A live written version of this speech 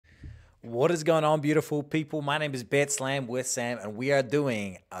What is going on, beautiful people? My name is Bet Slam with Sam, and we are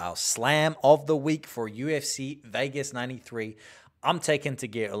doing our Slam of the Week for UFC Vegas 93. I'm taking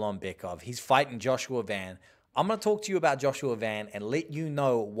Tagir Ulanbekov. He's fighting Joshua Van. I'm going to talk to you about Joshua Van and let you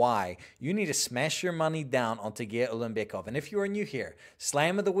know why you need to smash your money down on Tagir Ulanbekov. And if you are new here,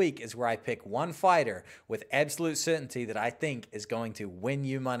 Slam of the Week is where I pick one fighter with absolute certainty that I think is going to win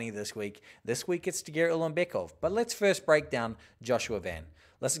you money this week. This week it's Tagir Ulanbekov. But let's first break down Joshua Van.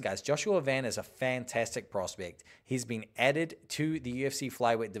 Listen, guys, Joshua Van is a fantastic prospect. He's been added to the UFC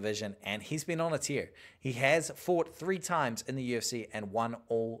flyweight division, and he's been on a tear. He has fought 3 times in the UFC and won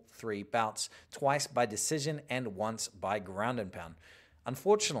all 3 bouts, twice by decision and once by ground and pound.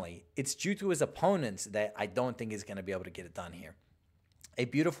 Unfortunately, it's due to his opponents that I don't think he's going to be able to get it done here. A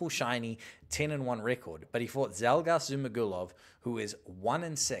beautiful, shiny 10-1 record, but he fought Zhalgas Zhumagulov, who is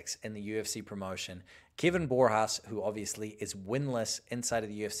 1-6 in the UFC promotion, Kevin Borjas, who obviously is winless inside of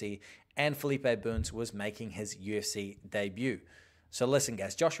the UFC, and Felipe Bunes was making his UFC debut. So listen,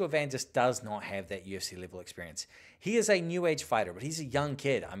 guys, Joshua Van just does not have that UFC level experience. He is a new age fighter, but he's a young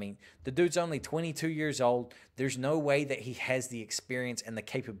kid. I mean, the dude's only 22 years old. There's no way that he has the experience and the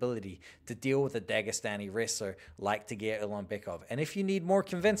capability to deal with a Dagestani wrestler like Tagir Ulanbekov. And if you need more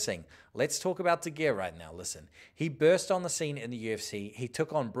convincing, let's talk about Tagir right now. Listen, he burst on the scene in the UFC. He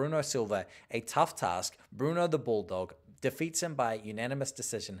took on Bruno Silva, a tough task. Bruno the Bulldog defeats him by unanimous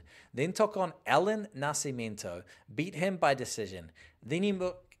decision, then took on Alan Nascimento, beat him by decision. Then he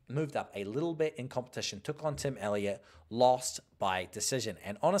moved up a little bit in competition, took on Tim Elliott, lost by decision.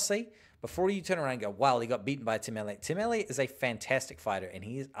 And honestly, before you turn around and go, wow, he got beaten by Tim Elliott is a fantastic fighter, and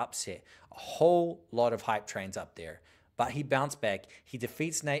he is upset a whole lot of hype trains up there. But he bounced back. He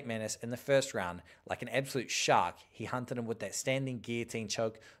defeats Nate Menace in the first round like an absolute shark. He hunted him with that standing guillotine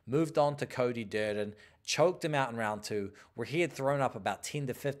choke, moved on to Cody Durden, choked him out in round 2, where he had thrown up about 10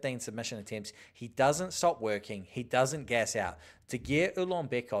 to 15 submission attempts. He doesn't stop working. He doesn't gas out. Tagir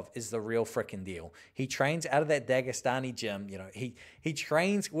Ulanbekov is the real freaking deal. He trains out of that Dagestani gym. You know, he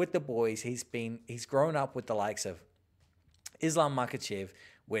trains with the boys. He's grown up with the likes of Islam Makhachev,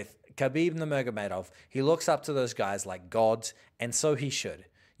 with Khabib Nurmagomedov. He looks up to those guys like gods, and so he should.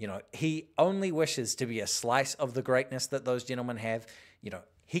 You know, he only wishes to be a slice of the greatness that those gentlemen have. You know,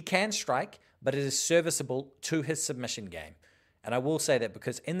 he can strike, but it is serviceable to his submission game. And I will say that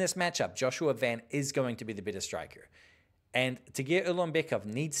because in this matchup, Joshua Van is going to be the better striker. And Tagir Ulanbekov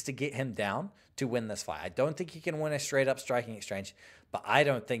needs to get him down to win this fight. I don't think he can win a straight-up striking exchange, but I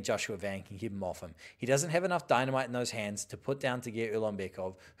don't think Joshua Van can keep him off him. He doesn't have enough dynamite in those hands to put down Tagir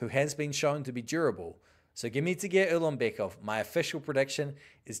Ulanbekov, who has been shown to be durable. So give me Tagir Ulanbekov. My official prediction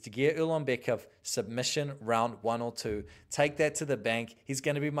is Tagir Ulanbekov submission round 1 or 2. Take that to the bank. He's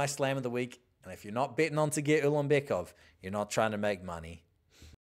going to be my Slam of the Week. And if you're not betting on Tagir Ulanbekov, you're not trying to make money.